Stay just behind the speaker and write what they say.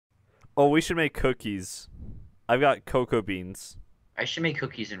Oh, we should make cookies. I've got cocoa beans. I should make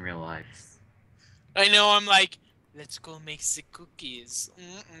cookies in real life. I know, I'm like, let's go make the cookies.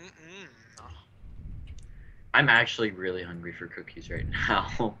 I'm actually really hungry for cookies right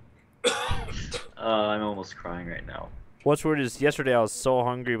now. I'm almost crying right now. What's weird is yesterday I was so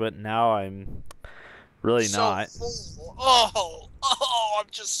hungry, but now I'm really not. Full. Oh, I'm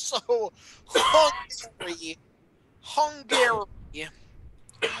just so hungry.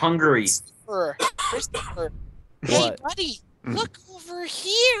 Hungry. Christopher. Hey, What? buddy, look over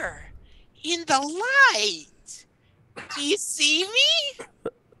here in the light. Do you see me?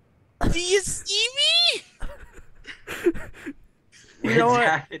 Do you see me? You know What's what?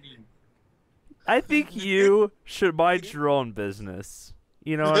 happening? I think you should mind your own business.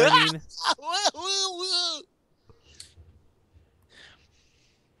 You know what I mean?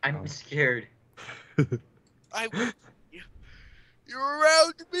 I'm scared. You're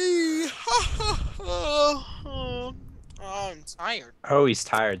around me. Oh, I'm tired. Oh, he's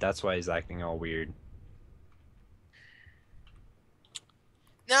tired. That's why he's acting all weird.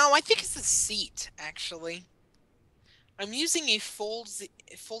 No, I think it's a seat, actually. I'm using a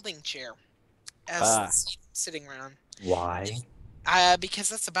folding chair as the seat sitting around. Why? Because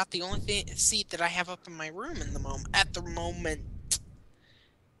that's about the only seat that I have up in my room at the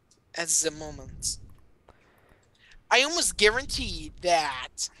moment. I almost guarantee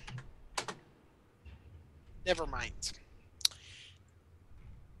that. Never mind.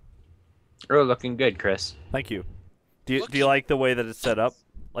 Oh, looking good, Chris. Thank you. Do you like the way that it's set up?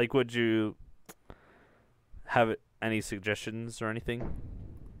 Like, would you have any suggestions or anything?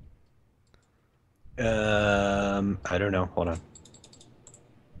 I don't know. Hold on.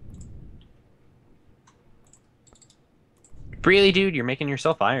 Really, dude? You're making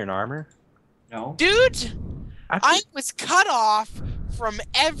yourself iron armor? No. Dude, I was cut off from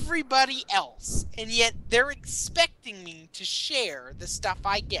everybody else, and yet they're expecting me to share the stuff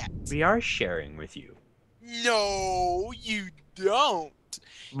I get. We are sharing with you. No, you don't.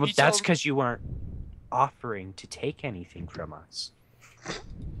 Well, You that's told- because you weren't offering to take anything from us.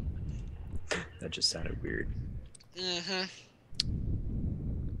 That just sounded weird. I'm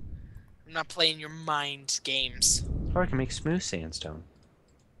not playing your mind games. Or I can make smooth sandstone.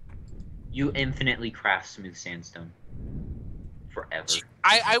 You infinitely craft smooth sandstone. Forever.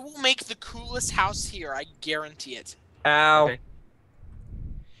 I will make the coolest house here. I guarantee it. Ow. Okay.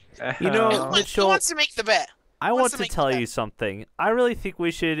 You know, Ow. Who Mitchell, wants to make the bet? I wants want to to make tell that? you something. I really think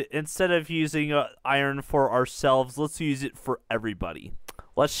we should, instead of using iron for ourselves, let's use it for everybody.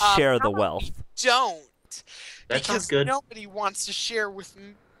 Let's share the no, wealth. Don't. That sounds Because good. nobody wants to share with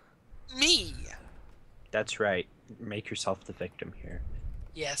me. That's right. Make yourself the victim here.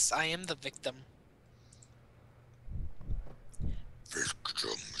 Yes, I am the victim.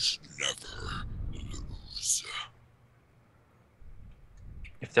 Victims never lose.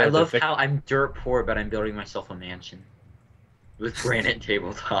 If I they're the love vic- how I'm dirt poor, but I'm building myself a mansion. With granite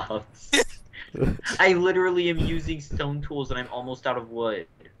tabletops. I literally am using stone tools and I'm almost out of wood.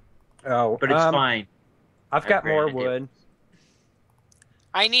 Oh, But it's fine. I've I got more granted it. wood.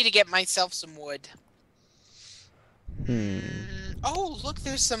 I need to get myself some wood. Hmm. Oh, look,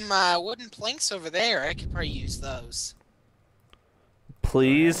 there's some wooden planks over there. I could probably use those.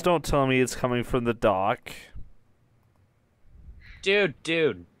 Please don't tell me it's coming from the dock. Dude,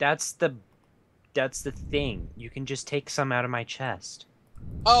 that's the thing. You can just take some out of my chest.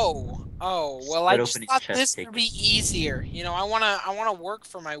 Oh, well, I Split just open his thought chest, this take would be easier. You know, I wanna work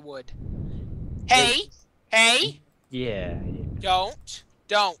for my wood. Hey, Yeah. don't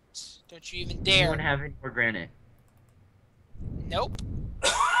you even dare. Anyone have any more granite? Nope.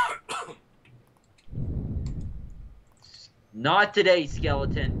 Not today,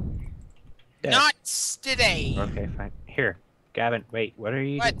 skeleton. Yeah. Not today. Okay, fine. Here, Gavin. Wait. What are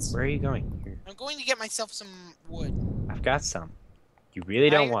you? What? Where are you going? Here, I'm going to get myself some wood. I've got some. You really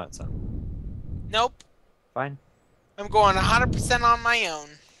don't I- want some? Nope. Fine. I'm going 100% on my own.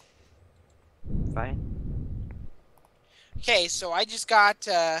 Fine. Okay, so I just got,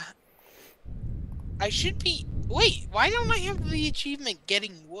 I should be... Wait, why don't I have the achievement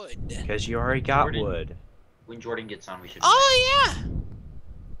getting wood? Because you already got Jordan. wood. When Jordan gets on, we should. Oh, yeah!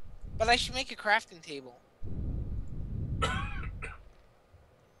 But I should make a crafting table.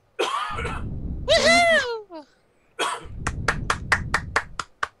 Woohoo!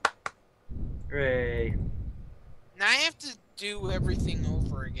 Hooray. Now I have to do everything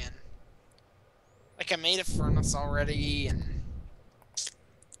over again. Like, I made a furnace already, and...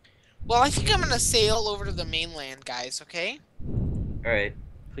 Well, I think I'm gonna sail over to the mainland, guys, okay? Alright.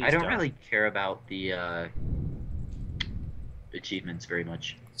 Please I don't really care about the achievements very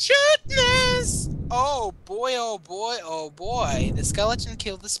much. Shootness! Oh boy, oh boy, oh boy. The skeleton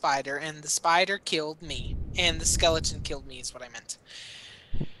killed the spider, and the spider killed me. And the skeleton killed me is what I meant.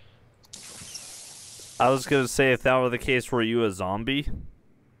 I was gonna say, if that were the case, were you a zombie?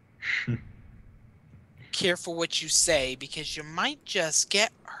 Careful what you say, because you might just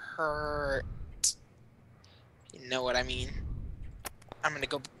get hurt. You know what I mean? I'm gonna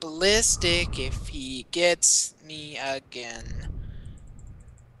go ballistic if he gets me again.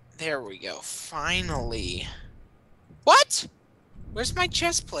 There we go. Finally. What? Where's my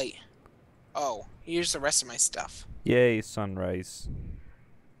chest plate? Oh, here's the rest of my stuff. Yay, sunrise.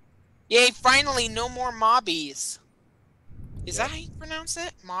 Yay, finally, no more mobbies. Is that how you pronounce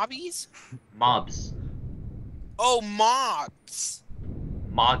it? Mobbies? Mobs. Oh, mogs.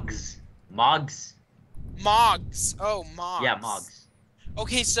 Mogs. Mogs. Mogs. Oh, mogs. Yeah, mogs.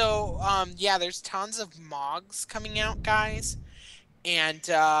 Okay, so, yeah, there's tons of mogs coming out, guys. And,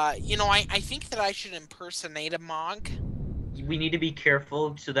 you know, I think that I should impersonate a mog. We need to be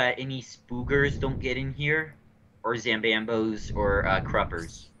careful so that any spoogers don't get in here, or Zambambos, or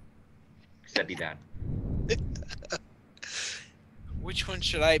Cruppers. 'Cause that'd be bad. Which one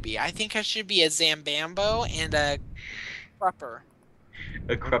should I be? I think I should be a Zambambo and a Crupper.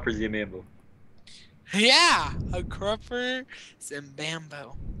 A Crupper Zambambo. Yeah, a Crupper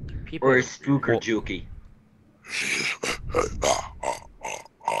Zambambo. People Or a Spooker Jukey.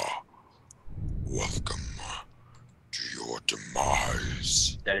 Welcome to your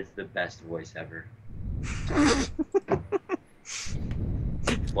demise. That is the best voice ever.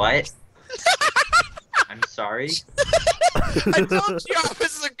 What? I'm sorry? I told you I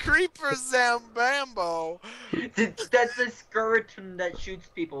was a Creeper Zambambo. That's a skeleton that shoots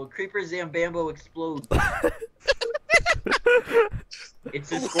people. Creeper Zambambo explodes.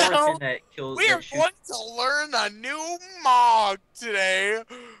 It's a skeleton that kills. We are going to learn a new mog today.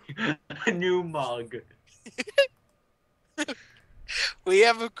 A new mug. We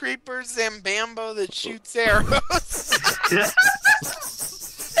have a Creeper Zambambo that shoots arrows.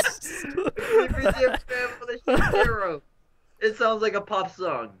 Creeper Zambambo that shoots arrows. It sounds like a pop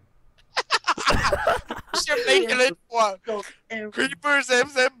song. Should make it into one. Creeper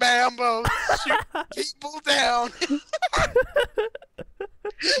Zambambo shoot people down.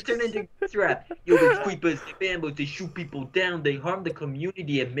 Turn into rap. Yo, those creepers and bambos, they shoot people down, they harm the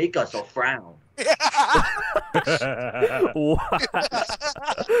community and make us all frown.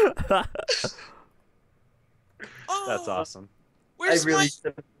 That's awesome. Where's I really my...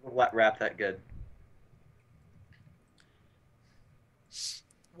 shouldn't rap that good.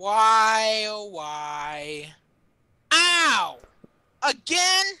 Why, oh why? Ow!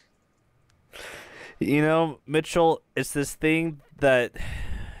 Again? You know, Mitchell, it's this thing that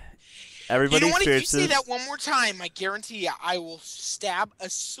everybody You know what? If you experiences. say that one more time, I guarantee you I will stab a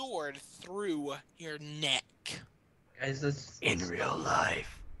sword through your neck. Guys, that's... In real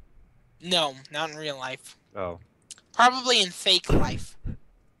life. No, not in real life. Oh. Probably in fake life.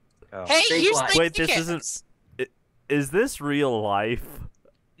 Oh. Hey, Fake here's life. my Wait, this tickets. isn't- Is this real life?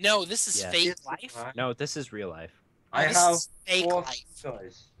 No, this is Yes. fake life. No, this is real life. I This have is fake 4 life.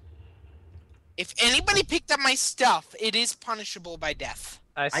 guys. If anybody picked up my stuff, it is punishable by death.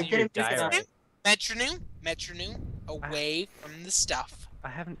 I see your didn't pick it up. diary. Metronome, away from the stuff. I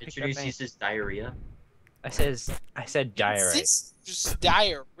haven't picked up Introduce any. uses diarrhea. I said diary. This just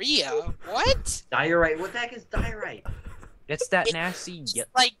diarrhea. What? Diorite? What the heck is diorite? It's that It- nasty It's yet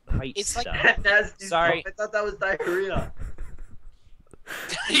like white it's like- stuff. Nasty Sorry. stuff. I thought that was diarrhea.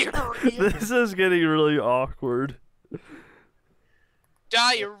 diarrhea. This is getting really awkward.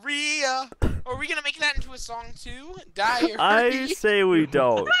 Diarrhea. Are we gonna make that into a song too? Diarrhea. I say we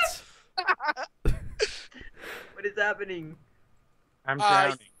don't. What is happening? I'm Uh,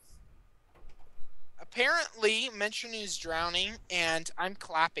 drowning. Apparently, Mention is drowning, and I'm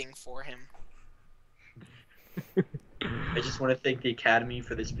clapping for him. I just want to thank the Academy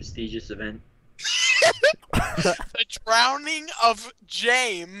for this prestigious event. The drowning of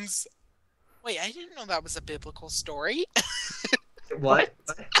James. Wait, I didn't know that was a biblical story. What?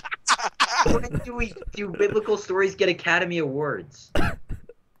 Do biblical stories get Academy Awards?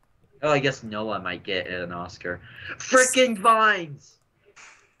 Oh, I guess Noah might get an Oscar. Frickin' vines!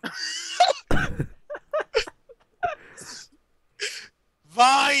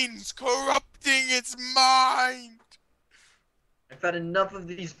 Vines corrupting its mind. I've had enough of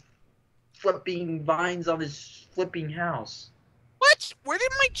these flipping vines on this flipping house. What? Where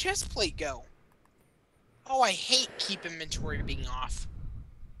did my chest plate go? Oh, I hate keep inventory being off.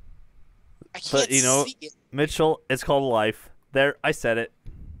 I can't But, you know- see it. Mitchell, it's called life. There, I said it.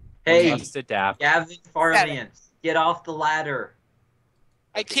 Hey, Must adapt. Gavin Farlands. Get off the ladder.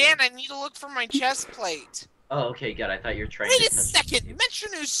 I can't. I need to look for my chest plate. Oh, okay, good. I thought you were trying Wait to a touch second. the- Mention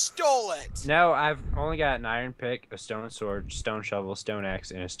who stole it. No, I've only got an iron pick, a stone sword, stone shovel, stone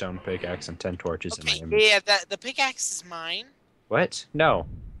axe, and a stone pickaxe, and 10 torches in my Okay, inventory. yeah, the pickaxe is mine. What? No.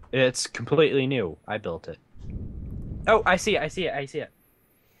 It's completely new. I built it. Oh, I see it.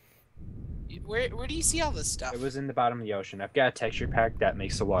 Where do you see all this stuff? It was in the bottom of the ocean. I've got a texture pack that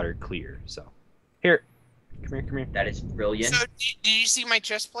makes the water clear, so. Here. Come here. That is brilliant. So, did you see my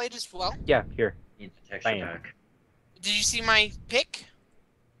chest plate as well? Yeah, here. Needs a texture Bam. pack. Did you see my pick?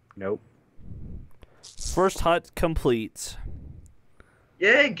 Nope. First hut complete.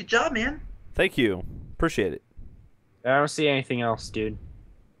 Yeah, good job, man. Thank you. Appreciate it. I don't see anything else, dude.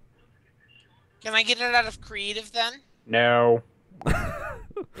 Can I get it out of creative then? No.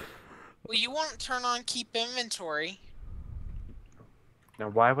 Well, you won't turn on keep inventory. Now,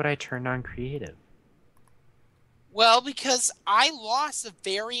 why would I turn on creative? Well, because I lost a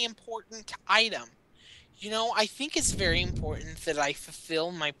very important item. You know, I think it's very important that I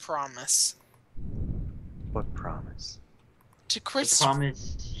fulfill my promise What promise? to The Chris.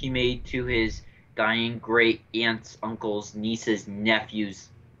 promise he made to his dying great aunt's, uncle's, niece's, nephew's,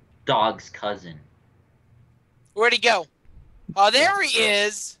 dog's cousin. Where'd he go? Oh, there he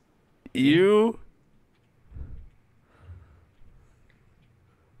is. You?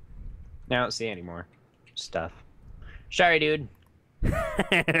 I don't see any more stuff. Sorry, dude.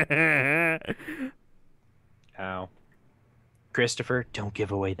 Ow. Christopher, don't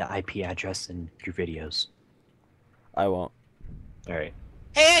give away the IP address in your videos. I won't. Alright.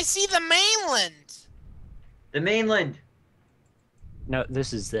 Hey, I see the mainland. The mainland. No,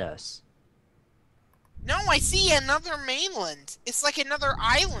 this is this. No, I see another mainland. It's like another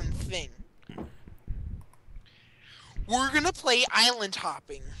island thing. We're gonna play island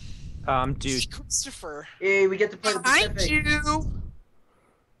hopping. Dude. Christopher. Hey, we get to play the Behind Pacific. you.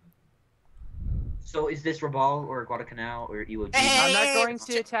 So is this Rabal or Guadalcanal or Iwo Jima? Hey! I'm not going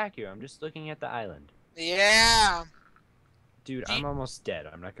to attack you. I'm just looking at the island. Yeah. Dude, Do you- I'm almost dead.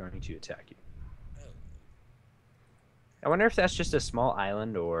 I'm not going to attack you. I wonder if that's just a small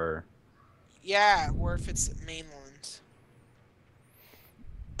island or... Yeah, or if it's mainland.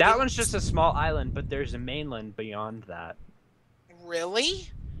 That one's just a small island, but there's a mainland beyond that. Really?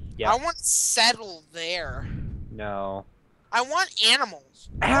 Yeah. I want to settle there. No. I want animals.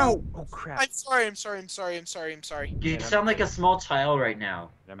 Ow! Oh, crap. I'm sorry. You sound like a small child right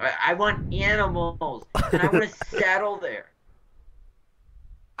now. I'm- I want animals, and I want to settle there.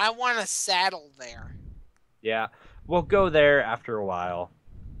 I want to saddle there. Yeah. We'll go there after a while.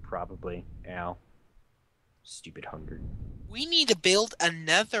 Probably. Ow. Stupid hunger. We need to build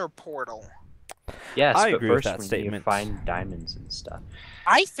another portal. Yes, I but agree with first that we need statement. to find diamonds and stuff.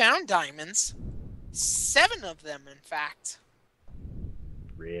 I found diamonds. 7 of them, in fact.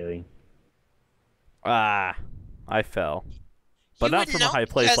 Really? Ah, I fell. But You not would from a know high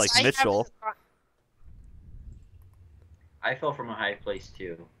place because like I Mitchell. haven't- I fell from a high place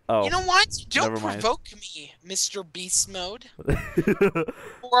too. Oh. You know what? Don't never mind. provoke me, Mr. Beast Mode.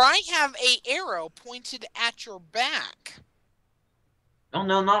 Or I have a arrow pointed at your back. Oh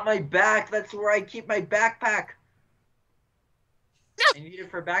no, not my back. That's where I keep my backpack. I need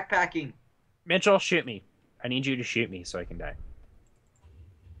it for backpacking. Mitchell, shoot me. I need you to shoot me so I can die.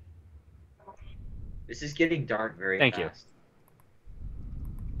 This is getting dark very Thank you. fast.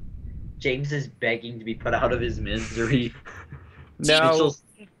 James is begging to be put out of his misery. No. Mitchell's-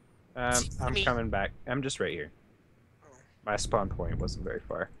 I'm coming back. I'm just right here. My spawn point wasn't very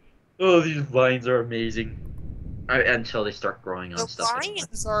far. Oh, these vines are amazing. Until they start growing on The stuff.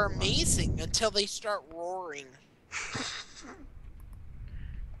 lions are amazing until they start roaring.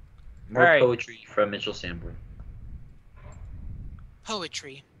 More Alright. poetry from Mitchell Sanborn.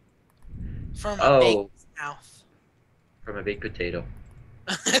 Poetry. From a Oh. baked mouth. From a baked potato.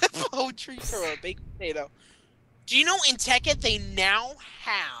 Poetry from a baked potato. Do you know in Tekkit they now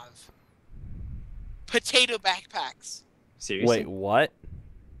have potato backpacks? Seriously? Wait, what?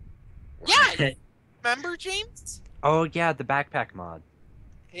 Yeah. Remember, James? Oh, yeah, the backpack mod.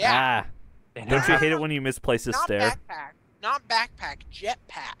 Yeah. Ah, And don't you I- hate it when you misplace a Not stair? backpack. Not backpack.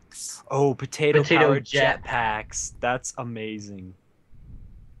 Jetpacks. Oh, potato powered jet. jetpacks. That's amazing.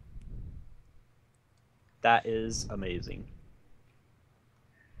 That is amazing.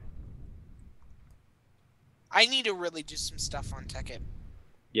 I need to really do some stuff on Tekkit.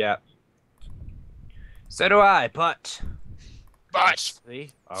 Yeah. So do I, but... But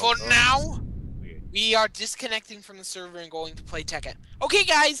See? for now, Weird. we are disconnecting from the server and going to play Tekkit. Okay,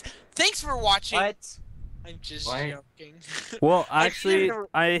 guys. Thanks for watching. What? I'm just What? joking. Well, I actually, can't-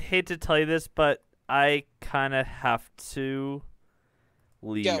 I hate to tell you this, but I kind of have to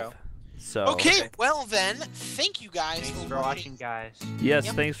leave. Go. So Okay, well then, thank you guys Thanks for for watching, guys. yes,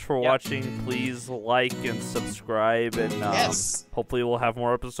 Yep. thanks for Yep. watching. Please like and subscribe, and Yes. hopefully we'll have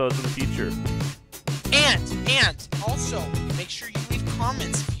more episodes in the future. And also, make sure you leave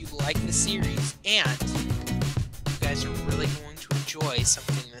comments if you like the series. And you guys are really going to enjoy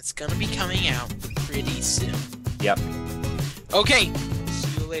something that's going to be coming out pretty soon. Yep. Okay,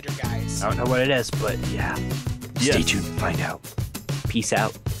 see you later, guys. I don't know what it is, but yeah. Stay Yes. tuned to find out. Peace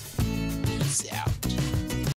out. Peace out.